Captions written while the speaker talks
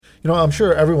I'm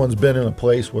sure everyone's been in a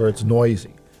place where it's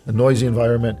noisy, a noisy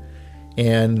environment,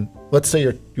 and let's say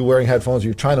you're wearing headphones, or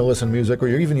you're trying to listen to music, or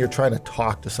you're trying to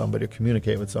talk to somebody or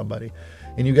communicate with somebody,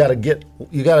 and you got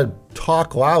to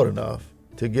talk loud enough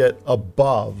to get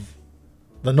above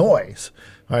the noise,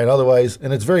 right? Otherwise,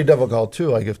 and it's very difficult too.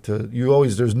 Like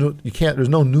there's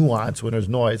no nuance when there's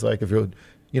noise. Like if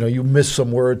you miss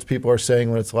some words people are saying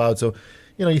when it's loud. So,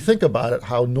 you think about it,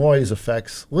 how noise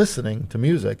affects listening to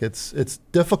music. It's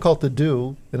difficult to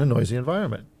do in a noisy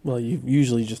environment. Well, you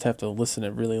usually just have to listen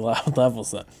at really loud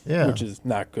levels then, which is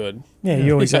not good. Yeah,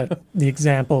 you always had the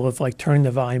example of like turning the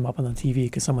volume up on the TV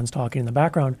because someone's talking in the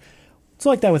background. It's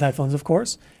like that with headphones, of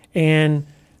course. And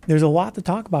there's a lot to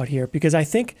talk about here because I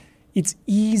think it's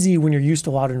easy when you're used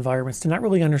to loud environments to not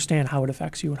really understand how it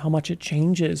affects you and how much it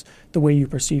changes the way you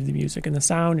perceive the music and the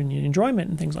sound and your enjoyment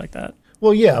and things like that.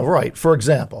 Well, yeah, right. For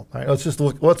example, right, let's just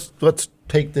look. Let's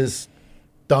take this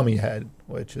dummy head,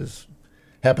 which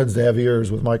happens to have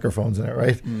ears with microphones in it,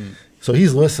 right? Mm. So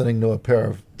he's listening to a pair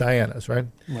of Dianas, right?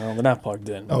 Well, they're not plugged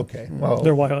in. Okay, well,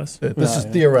 they're wireless. This is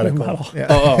theoretical. They're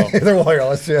yeah. They're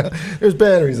wireless. Yeah, there's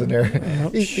batteries in there.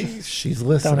 She's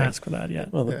listening. Don't ask for that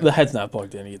yet. Well, the head's not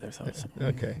plugged in either. So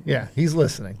okay, yeah, he's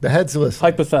listening. The head's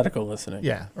listening. Hypothetical listening.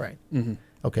 Yeah, right. Mm-hmm.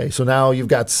 Okay, so now you've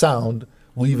got sound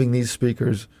leaving these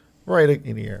speakers right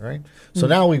in the ear, right? So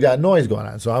now we've got noise going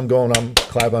on. So I'm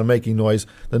clapping, I'm making noise.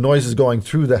 The noise is going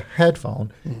through the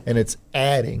headphone, and it's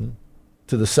adding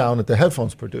to the sound that the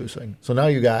headphone's producing. So now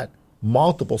you got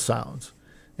multiple sounds.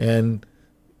 And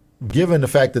given the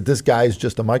fact that this guy's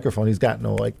just a microphone, he's got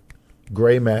no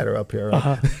gray matter up here.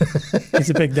 Right?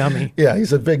 He's a big dummy. Yeah,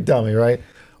 he's a big dummy, right?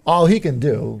 All he can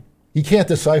do, he can't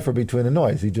decipher between the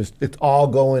noise. It's all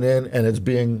going in and it's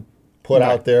being put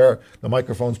out there. The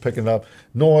microphone's picking it up.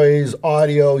 Noise,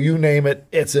 audio, you name it,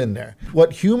 it's in there.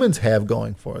 What humans have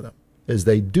going for them is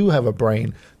they do have a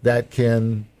brain that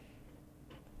can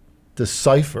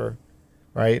decipher,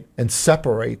 right, and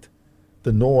separate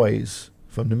the noise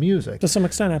from the music. To some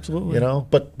extent, absolutely.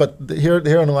 But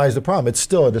herein lies the problem. It's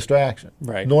still a distraction.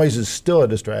 Right. Noise is still a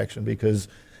distraction because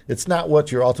it's not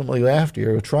what you're ultimately after.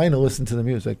 You're trying to listen to the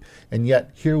music, and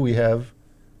yet here we have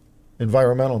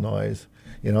environmental noise.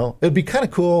 It'd be kind of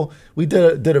cool. We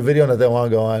did a video not that long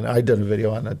ago I did a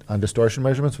video on distortion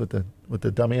measurements with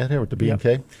the dummy head here with the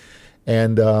B&K,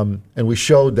 and we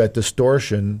showed that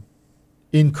distortion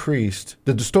increased.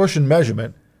 The distortion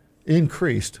measurement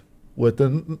increased with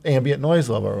the ambient noise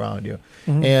level around you,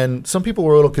 and some people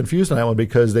were a little confused on that one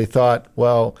because they thought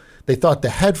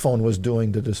the headphone was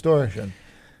doing the distortion.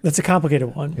 That's a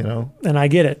complicated one, and I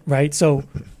get it, right? So.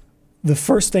 The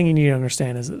first thing you need to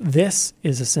understand is that this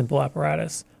is a simple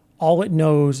apparatus. All it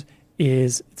knows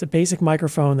is it's a basic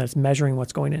microphone that's measuring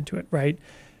what's going into it, right?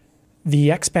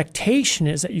 The expectation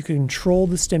is that you can control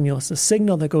the stimulus, the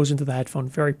signal that goes into the headphone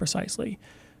very precisely.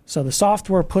 So the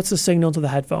software puts the signal to the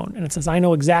headphone and it says, I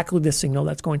know exactly the signal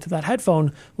that's going to that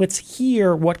headphone. Let's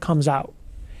hear what comes out.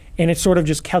 And it sort of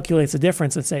just calculates the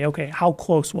difference and say, okay, how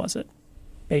close was it,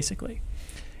 basically?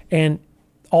 And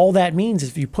all that means is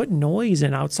if you put noise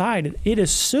in outside, it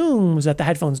assumes that the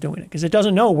headphone's doing it because it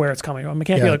doesn't know where it's coming from. It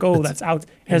can't be like, oh, that's out. It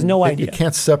has no idea. It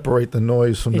can't separate the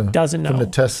noise from the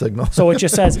test signal. So it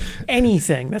just says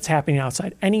anything that's happening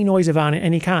outside, any noise of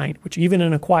any kind, which even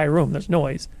in a quiet room, there's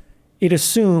noise, it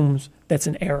assumes that's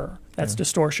an error. That's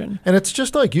distortion. And it's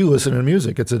just like you listening to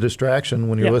music. It's a distraction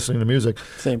when you're listening to music.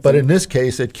 Same but thing. In this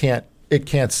case, it can't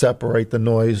separate the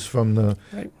noise from the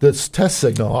test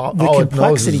signal. All it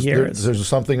knows is there's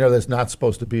something there that's not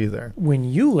supposed to be there. When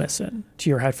you listen to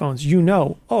your headphones,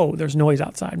 there's noise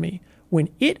outside me. When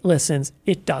it listens,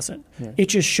 it doesn't. Yeah. It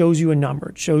just shows you a number.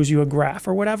 It shows you a graph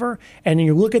or whatever. And then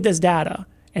you look at this data,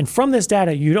 and from this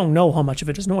data, you don't know how much of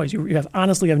it is noise. You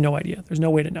honestly have no idea. There's no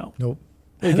way to know. Nope.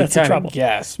 That's the trouble.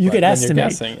 Guess, you could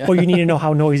estimate, but you need to know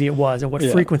how noisy it was and what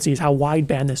Yeah. frequencies, how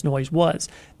wideband this noise was.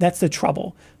 That's the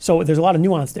trouble. So there's a lot of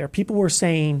nuance there. People were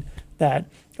saying that,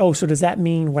 so does that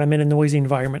mean when I'm in a noisy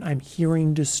environment, I'm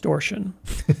hearing distortion?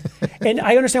 And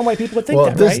I understand why people would think that,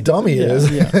 right? Well, this dummy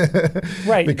is.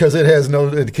 Right. Because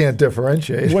it can't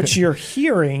differentiate. What you're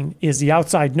hearing is the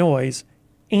outside noise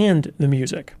and the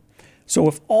music. So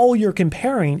if all you're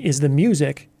comparing is the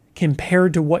music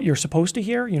compared to what you're supposed to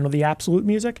hear, the absolute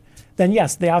music, then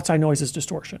yes, the outside noise is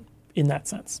distortion in that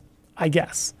sense, I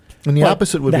guess. And the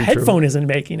opposite would be true. The headphone isn't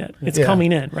making it. It's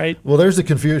coming in, right? Well, there's the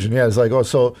confusion. Yeah, it's like,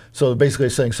 so basically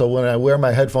saying, so when I wear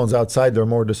my headphones outside, they're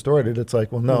more distorted. It's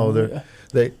like, well, no,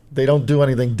 they don't do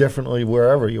anything differently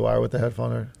wherever you are with the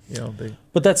headphone. Or,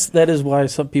 But that is why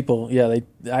some people,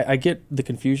 I get the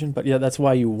confusion, but that's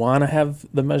why you want to have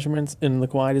the measurements in the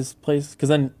quietest place, because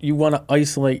then you want to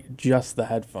isolate just the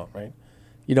headphone, right?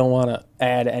 you don't want to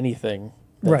add anything.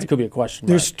 That could be a question mark.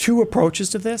 There's two approaches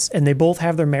to this, and they both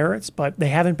have their merits, but they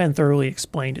haven't been thoroughly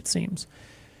explained, it seems.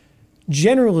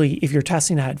 Generally, if you're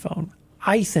testing a headphone,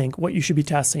 I think what you should be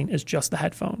testing is just the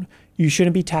headphone. You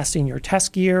shouldn't be testing your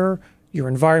test gear, your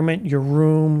environment, your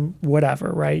room,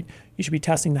 whatever, right? You should be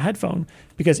testing the headphone,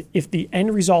 because if the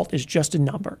end result is just a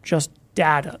number, just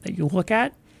data that you look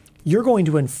at, you're going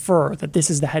to infer that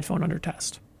this is the headphone under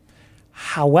test.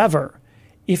 However,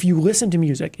 if you listen to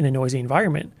music in a noisy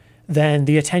environment, then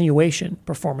the attenuation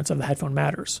performance of the headphone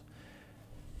matters.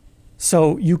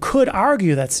 So you could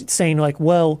argue that's saying like,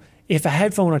 well, if a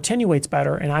headphone attenuates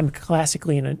better and I'm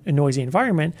classically in a noisy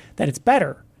environment, that it's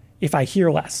better if I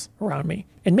hear less around me.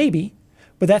 And maybe,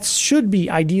 but that should be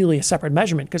ideally a separate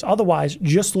measurement, because otherwise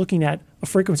just looking at a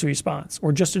frequency response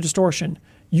or just a distortion,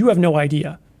 you have no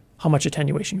idea how much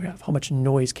attenuation you have, how much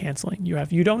noise canceling you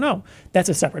have. You don't know. That's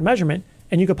a separate measurement,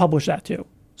 and you could publish that too.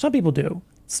 Some people do.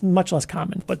 It's much less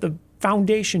common, but the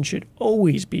foundation should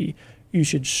always be you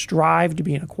should strive to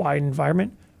be in a quiet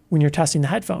environment when you're testing the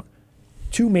headphone.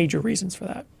 Two major reasons for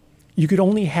that. You could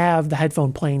only have the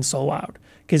headphone playing so loud,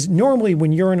 because normally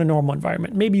when you're in a normal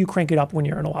environment, maybe you crank it up when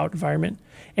you're in a loud environment,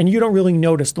 and you don't really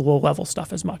notice the low-level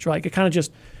stuff as much, right? It kind of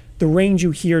just, the range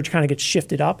you hear kind of gets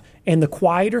shifted up, and the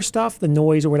quieter stuff, the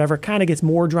noise or whatever, kind of gets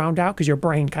more drowned out because your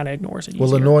brain kind of ignores it easier.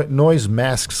 Well, the noise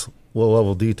masks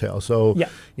low-level detail. So,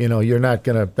 you're not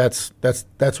going to,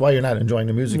 that's why you're not enjoying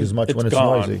the music as much when it's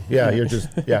gone. noisy. You're just,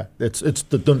 it's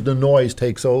the noise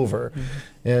takes over.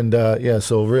 And,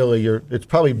 so really it's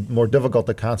probably more difficult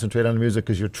to concentrate on the music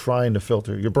because you're trying to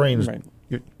filter. Your brain's,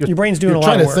 your brain's doing a lot of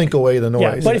work. You're trying to think away the noise.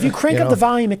 Yeah, but if you crank up the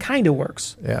volume, it kind of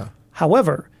works. Yeah.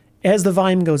 However, as the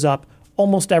volume goes up,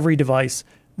 almost every device,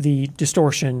 the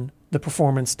distortion, the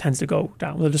performance tends to go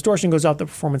down. When the distortion goes up, the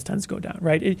performance tends to go down,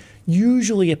 right?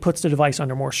 Usually it puts the device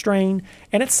under more strain,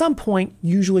 and at some point,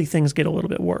 usually things get a little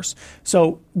bit worse.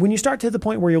 So when you start to the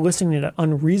point where you're listening at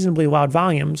unreasonably loud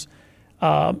volumes,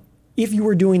 if you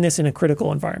were doing this in a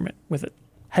critical environment with a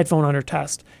headphone under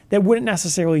test, that wouldn't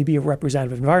necessarily be a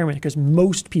representative environment, because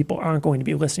most people aren't going to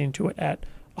be listening to it at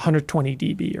 120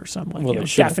 dB or something like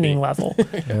deafening level.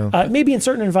 Maybe in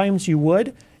certain environments you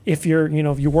would, if you're,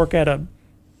 if you work at a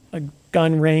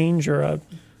gun range or a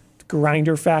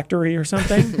grinder factory or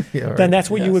something, then that's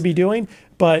what you would be doing.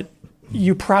 But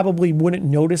you probably wouldn't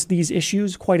notice these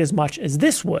issues quite as much as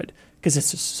this would, because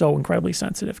it's just so incredibly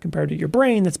sensitive compared to your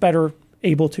brain that's better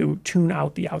able to tune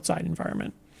out the outside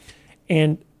environment.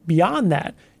 And beyond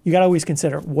that, you got to always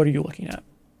consider, what are you looking at?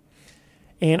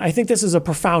 And I think this is a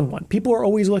profound one. People are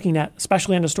always looking at,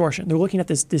 especially on distortion, they're looking at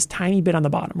this tiny bit on the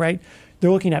bottom, right?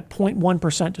 They're looking at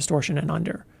 0.1% distortion and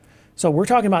under. So we're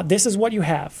talking about, this is what you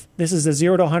have. This is a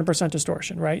 0 to 100%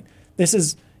 distortion, right? This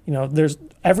is, there's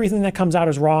everything that comes out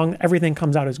is wrong, everything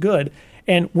comes out is good,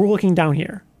 and we're looking down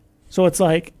here. So it's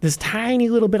like this tiny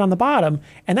little bit on the bottom,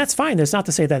 and that's fine. That's not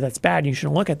to say that that's bad and you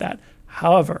shouldn't look at that.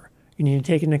 However, you need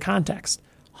to take it into context.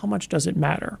 How much does it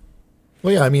matter?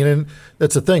 Well, yeah, and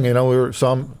that's the thing.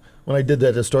 When I did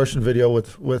that distortion video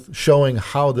with showing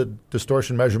how the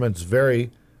distortion measurements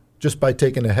vary just by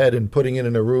taking a head and putting it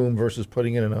in a room versus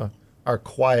putting it in our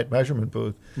quiet measurement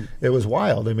booth, it was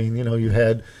wild. You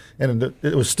had, and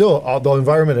it was still, the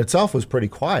environment itself was pretty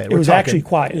quiet. It was actually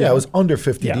quiet. Yeah, it was under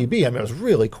 50 dB. It was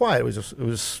really quiet. It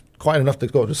was quiet enough to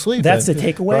go to sleep. That's the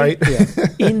takeaway,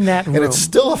 right? In that room. And it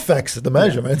still affects the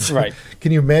measurements. Right.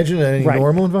 Can you imagine in any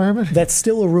normal environment? That's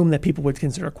still a room that people would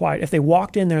consider quiet. If they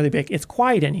walked in there, they'd be like, it's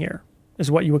quiet in here,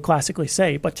 is what you would classically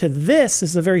say. But to this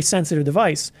is a very sensitive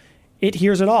device. It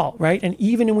hears it all, right? And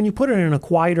even when you put it in a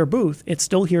quieter booth, it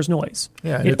still hears noise.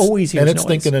 Yeah, it always hears noise. And it's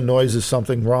thinking a noise is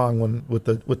something wrong with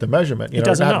the measurement. It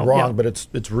doesn't not know, wrong, but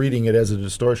it's reading it as a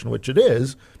distortion, which it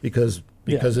is because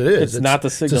it is. It's not the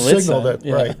signal. It's a signal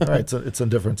right. It's a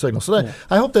different signal. So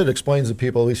I hope that explains to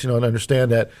people, at least and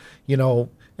understand that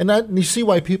and you see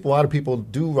why a lot of people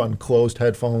do run closed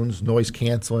headphones, noise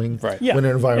canceling when they're in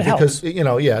an environment, because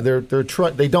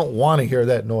they don't want to hear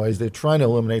that noise. They're trying to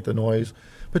eliminate the noise,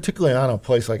 particularly on a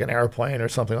place like an airplane or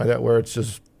something like that, where it's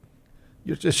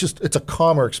a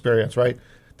calmer experience, right?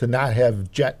 To not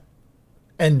have jet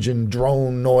engine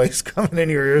drone noise coming in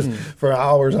your ears for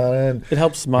hours on end. It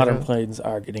helps modern planes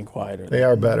are getting quieter. They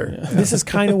are better. Yeah. This is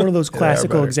kind of one of those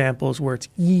classical examples where it's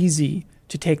easy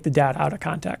to take the data out of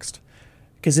context.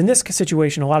 Because in this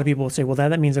situation, a lot of people will say, well,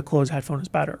 that means a closed headphone is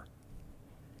better.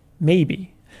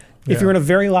 Maybe. If you're in a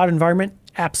very loud environment,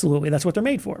 absolutely. That's what they're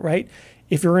made for, right?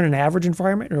 If you're in an average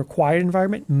environment or a quiet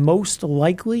environment, most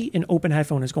likely an open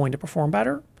headphone is going to perform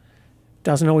better.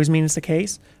 Doesn't always mean it's the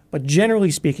case, But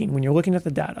generally speaking, when you're looking at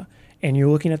the data and you're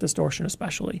looking at distortion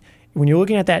especially, when you're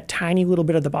looking at that tiny little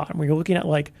bit at the bottom, when you're looking at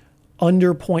like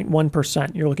under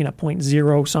 0.1%, you're looking at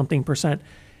 0.0 something percent,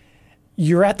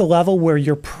 you're at the level where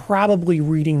you're probably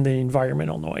reading the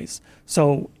environmental noise.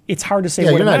 So it's hard to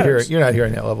say what matters. You're not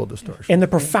hearing that level of distortion. And the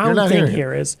profound thing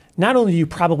here is not only do you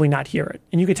probably not hear it,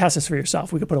 and you could test this for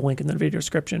yourself. We could put a link in the video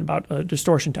description about a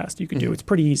distortion test you can do. It's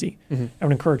pretty easy. I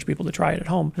would encourage people to try it at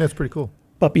home. That's pretty cool.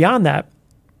 But beyond that,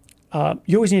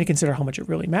 you always need to consider how much it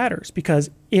really matters,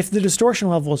 because if the distortion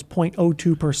level is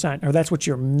 0.02%, or that's what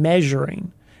you're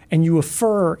measuring, and you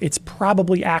infer it's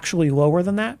probably actually lower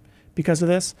than that because of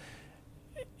this,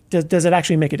 does it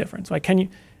actually make a difference? Like, can you,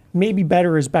 maybe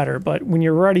better is better, but when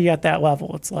you're already at that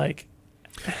level, it's like.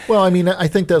 Well, I mean, I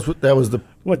think that was the.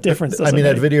 What difference does I mean, it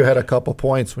make? that video had a couple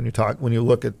points when you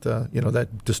look at that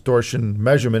distortion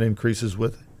measurement increases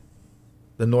with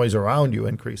the noise around you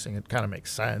increasing. It kind of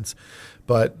makes sense,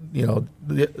 but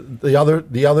the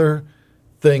other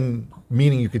thing,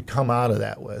 meaning you could come out of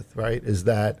that with, right, is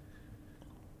that,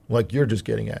 like you're just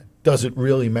getting at, does it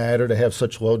really matter to have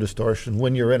such low distortion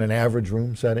when you're in an average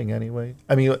room setting anyway?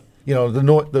 I mean,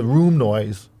 the room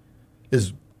noise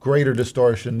is greater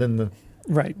distortion than the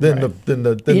the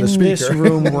speaker. In this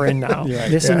room we're in now,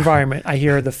 this environment, I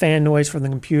hear the fan noise from the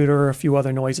computer, a few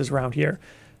other noises around here.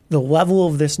 The level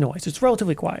of this noise, it's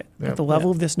relatively quiet, but the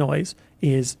level of this noise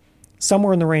is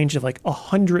somewhere in the range of like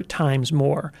 100 times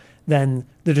more than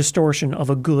the distortion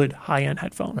of a good high-end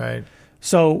headphone. Right.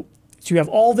 So you have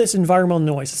all this environmental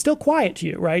noise. It's still quiet to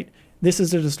you, right? This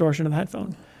is the distortion of the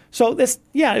headphone. So this,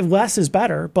 less is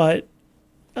better, but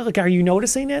like, are you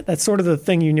noticing it? That's sort of the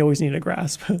thing you always need to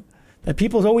grasp that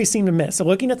people always seem to miss. So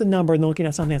looking at the number and looking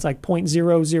at something that's like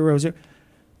 0.000,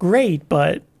 great,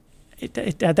 but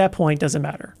it at that point doesn't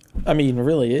matter. I mean,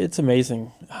 really, it's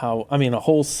amazing how, a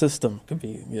whole system could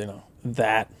be,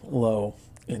 that low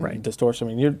in distortion.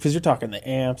 I mean, because you're talking the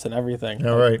amps and everything.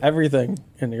 All right. Everything,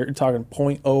 and you're talking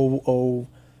 0.00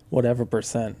 whatever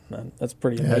percent. That's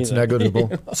pretty amazing. It's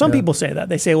negligible. Some people say that.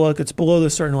 They say, look, it's below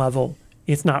this certain level.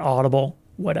 It's not audible,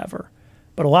 whatever.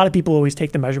 But a lot of people always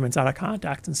take the measurements out of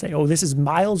context and say, oh, this is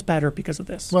miles better because of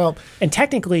this. Well, and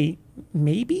technically,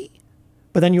 maybe.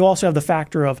 But then you also have the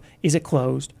factor of, is it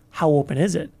closed? How open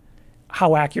is it?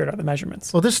 How accurate are the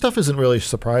measurements? Well, this stuff isn't really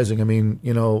surprising. I mean,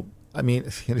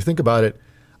 if you think about it,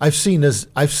 I've seen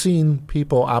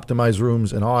people optimize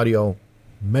rooms and audio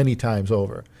many times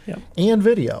over, and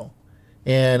video.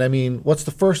 And I mean, what's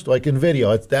the first, like in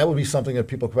video? That would be something that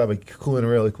people could probably clue in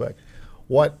really quick.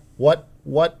 What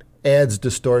adds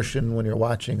distortion when you're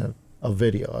watching a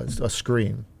video, a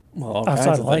screen? Well, all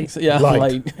kinds of light. things. Yeah,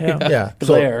 light. Yeah.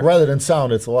 So Glare. rather than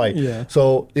sound, it's light. Yeah.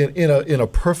 So in a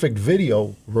perfect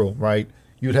video room, right,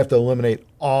 you'd have to eliminate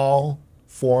all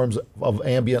forms of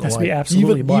ambient light. Be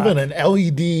absolutely black. Even an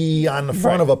LED on the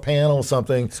front of a panel,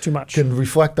 something, it's too much, can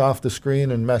reflect off the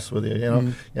screen and mess with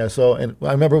you. Yeah. So, and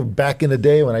I remember back in the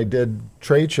day when I did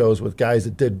trade shows with guys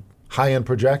that did high-end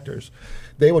projectors,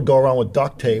 they would go around with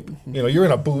duct tape. You're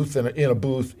in a booth on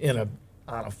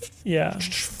a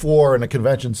floor in a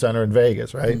convention center in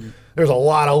Vegas, right? Mm-hmm. There's a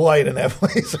lot of light in that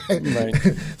place, right?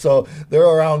 So they're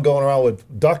going around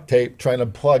with duct tape trying to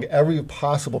plug every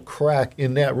possible crack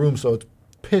in that room so it's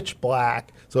pitch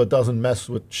black, so it doesn't mess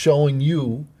with showing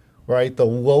you, right, the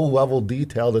low-level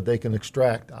detail that they can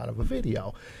extract out of a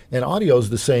video. And audio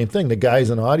is the same thing. The guys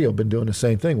in audio have been doing the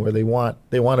same thing, where they want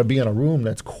to be in a room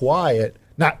that's quiet,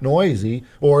 not noisy,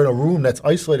 or in a room that's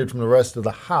isolated from the rest of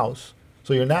the house.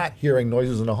 So you're not hearing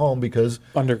noises in the home because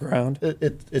underground.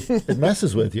 It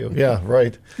messes with you. Yeah,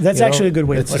 right. That's actually a good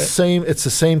way to put it. It's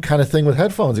the same kind of thing with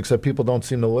headphones, except people don't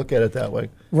seem to look at it that way.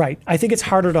 Right. I think it's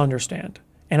harder to understand.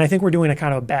 And I think we're doing a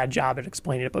kind of a bad job at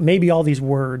explaining it. But maybe all these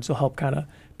words will help kind of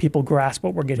people grasp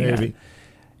what we're getting at.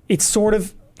 It's sort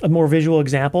of a more visual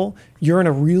example. You're in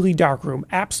a really dark room,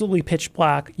 absolutely pitch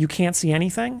black. You can't see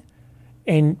anything.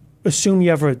 And assume you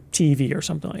have a TV or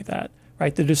something like that.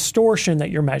 Right, the distortion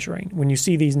that you're measuring when you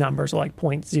see these numbers are like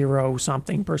 0.0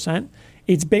 something percent,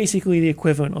 it's basically the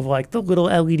equivalent of like the little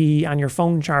LED on your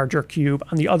phone charger cube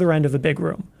on the other end of a big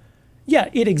room. Yeah,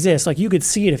 it exists. Like you could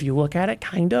see it if you look at it,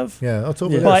 kind of. Yeah, it's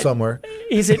over there somewhere.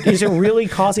 Is it really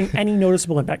causing any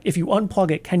noticeable impact? If you unplug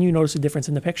it, can you notice a difference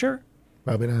in the picture?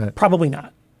 Probably not. Probably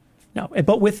not. No,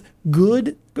 but with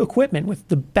good equipment, with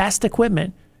the best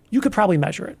equipment, you could probably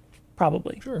measure it.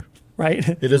 Probably. Sure. Right?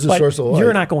 It is a source of light.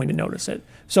 You're not going to notice it.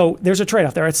 So there's a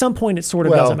trade-off there. At some point, it sort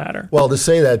of doesn't matter. Well, to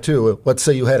say that, too, let's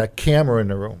say you had a camera in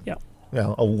the room. Yeah.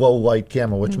 A low-light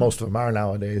camera, which most of them are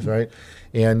nowadays, right?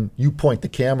 And you point the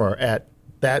camera at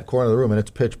that corner of the room, and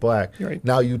it's pitch black. Right.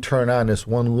 Now you turn on this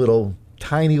one little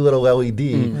tiny little LED.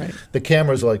 Right. The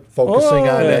camera's like focusing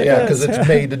on it, because it's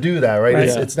made to do that, right? Right.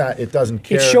 It's not. It doesn't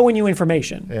care. It's showing you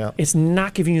information. Yeah. It's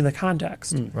not giving you the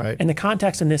context. Right. And the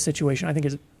context in this situation, I think,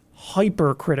 is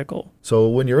hyper critical. So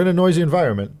when you're in a noisy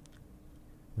environment,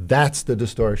 that's the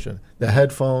distortion. The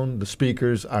headphone, the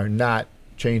speakers are not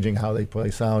changing how they play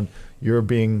sound.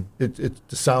 The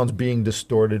sound's being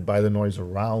distorted by the noise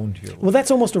around you. Well,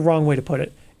 that's almost a wrong way to put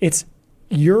it. It's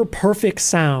your perfect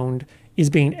sound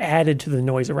is being added to the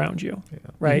noise around you,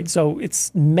 right? So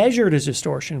it's measured as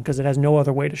distortion because it has no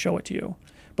other way to show it to you.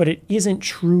 But it isn't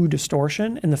true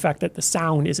distortion in the fact that the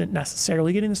sound isn't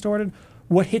necessarily getting distorted.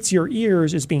 What hits your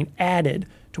ears is being added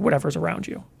to whatever's around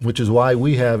you. Which is why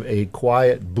we have a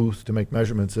quiet booth to make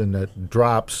measurements in that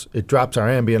drops our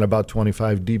ambient about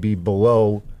 25 dB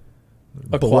below.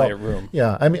 Quiet room.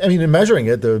 Yeah, I mean, in measuring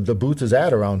it, the booth is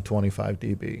at around 25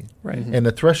 dB. Right. And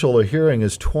the threshold of hearing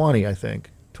is 20, I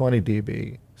think, 20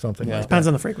 dB, something like that. Depends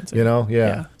on the frequency.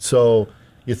 Yeah. So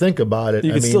you think about it.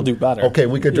 You could still do better. Okay,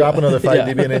 we could drop another 5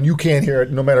 dB, and then you can't hear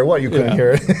it no matter what. You couldn't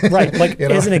hear it. Right. Like,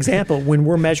 as an example, when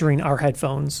we're measuring our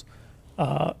headphones,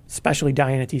 especially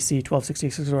Diana TC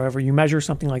 1266 or whatever, you measure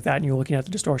something like that and you're looking at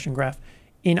the distortion graph.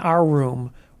 In our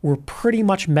room, we're pretty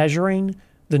much measuring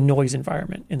the noise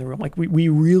environment in the room. Like we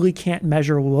really can't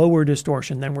measure lower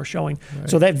distortion than we're showing. Right.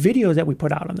 So that video that we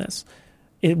put out on this,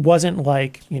 it wasn't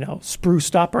like,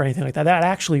 spruced up or anything like that. That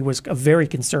actually was a very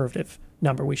conservative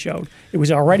number we showed. It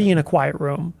was already in a quiet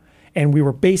room, and we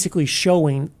were basically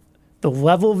showing the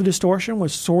level of distortion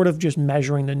was sort of just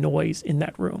measuring the noise in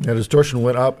that room. Yeah, distortion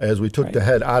went up as we took the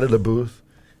head out of the booth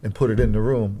and put it in the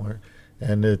room.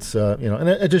 And it's, and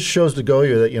it just shows to go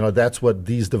here that, that's what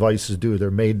these devices do.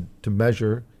 They're made to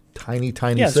measure tiny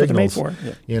signals. That's what they're made for.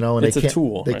 Yeah. And it's a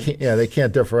tool. They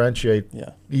can't differentiate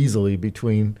easily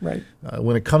between. Right.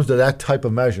 When it comes to that type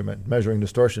of measuring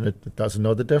distortion, it doesn't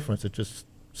know the difference. It just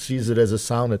sees it as a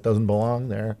sound that doesn't belong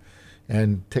there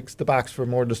and ticks the box for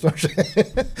more distortion.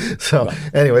 So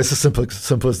anyway, it's a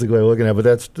simplistic way of looking at it, but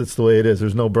that's the way it is.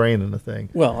 There's no brain in the thing.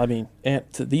 Well, I mean,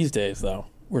 these days, though,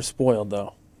 we're spoiled,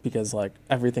 though, because,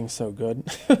 everything's so good.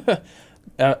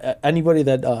 Anybody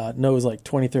that knows,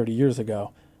 20, 30 years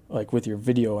ago, with your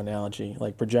video analogy,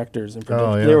 projectors and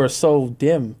projectors, they were so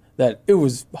dim that it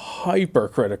was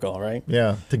hypercritical, right?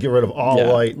 Yeah, to get rid of all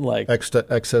light,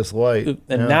 excess light.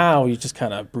 And now you just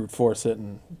kind of brute force it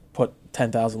and put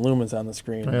 10,000 lumens on the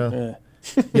screen.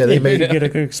 Yeah, they made you get a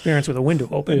good experience with a window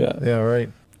open. Yeah, right.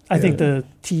 I think the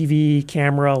TV,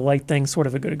 camera, light thing's sort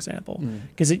of a good example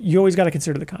because you always got to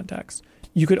consider the context.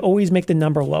 You could always make the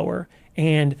number lower.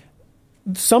 And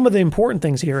some of the important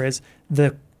things here is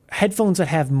the headphones that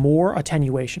have more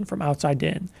attenuation from outside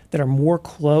in, that are more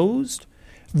closed,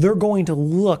 they're going to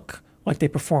look like they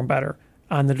perform better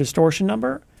on the distortion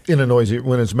number.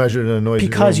 When it's measured in a noisy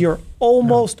because room. You're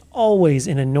almost always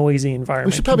in a noisy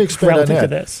environment. We should probably expand on that. To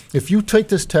this. If you take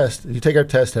this test, you take our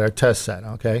test set,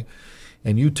 okay,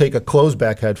 and you take a closed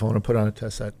back headphone and put on a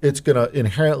test set, it's going to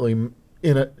inherently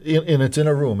it's in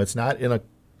a room. It's not in a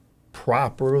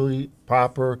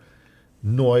proper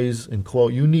noise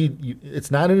enclosure.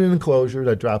 It's not in an enclosure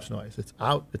that drops noise. It's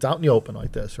out in the open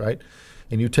like this, right?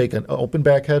 And you take an open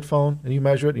back headphone and you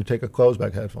measure it, and you take a closed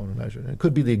back headphone and measure it. And it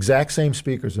could be the exact same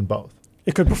speakers in both.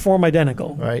 It could perform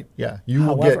identical. Right? Yeah. You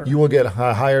will get a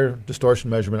higher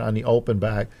distortion measurement on the open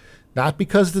back, not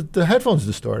because the headphone's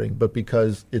distorting, but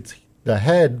because it's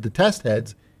the test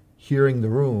head's hearing the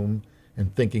room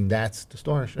and thinking that's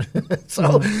distortion.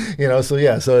 So it's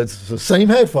the same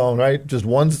headphone, right? Just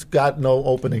one's got no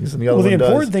openings and the other one does. Well, the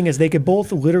important thing is they could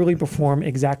both literally perform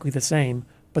exactly the same,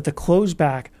 but the closed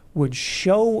back would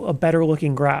show a better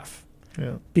looking graph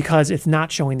because it's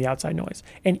not showing the outside noise.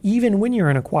 And even when you're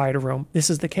in a quieter room, this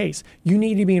is the case. You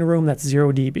need to be in a room that's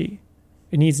 0 dB.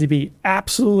 It needs to be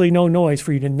absolutely no noise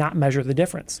for you to not measure the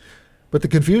difference. But the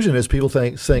confusion is people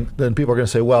think then people are going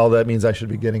to say, well, that means I should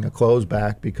be getting a closed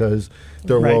back because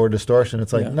they're lower distortion.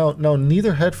 It's like, no,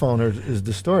 neither headphone is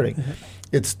distorting.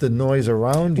 It's the noise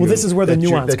around you. Well, this is where the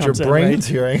nuance comes in, that your brain's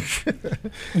hearing.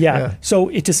 Yeah. So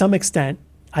to some extent,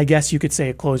 I guess you could say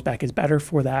a closed back is better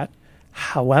for that.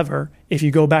 However, if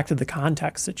you go back to the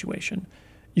context situation,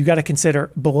 you got to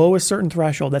consider below a certain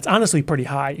threshold that's honestly pretty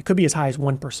high. It could be as high as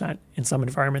 1% in some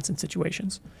environments and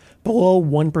situations. Below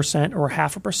 1% or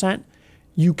 0.5%,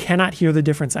 you cannot hear the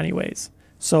difference anyways.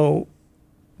 So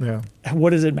what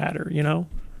does it matter,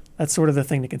 That's sort of the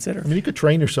thing to consider. I mean, you could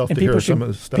train yourself And to hear some of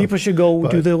this stuff. people should go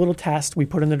do the little test we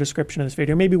put in the description of this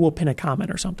video. Maybe we'll pin a comment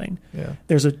or something. Yeah.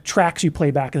 There's a tracks you play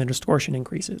back and the distortion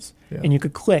increases. Yeah. And you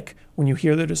could click when you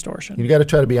hear the distortion. You got to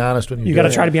try to be honest when you do it. You got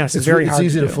to try to be honest. It's very hard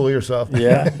It's easy to do. fool yourself.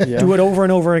 Yeah. Do it over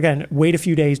and over again. Wait a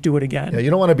few days, do it again. Yeah, you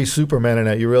don't want to be Superman in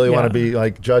it. You really want to be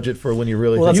like judge it for when you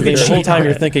really Well, think that's You the can whole cheat time on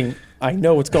you're it. thinking, I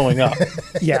know what's going up.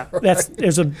 Yeah,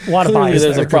 there's a lot of Clearly bias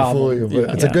there's there. a problem. Fool you,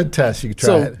 but it's a good test. You can try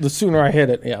So it. the sooner I hit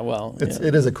it,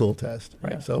 It is a cool test.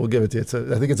 Right. So we'll give it to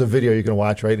you. I think it's a video you can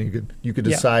watch, right? And you could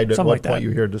Yeah, decide at something what like point that.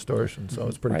 you hear distortion. So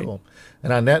it's pretty Right. cool.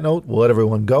 And on that note, we'll let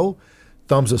everyone go.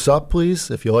 Thumbs us up, please,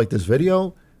 if you like this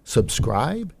video.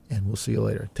 Subscribe, and we'll see you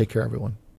later. Take care, everyone.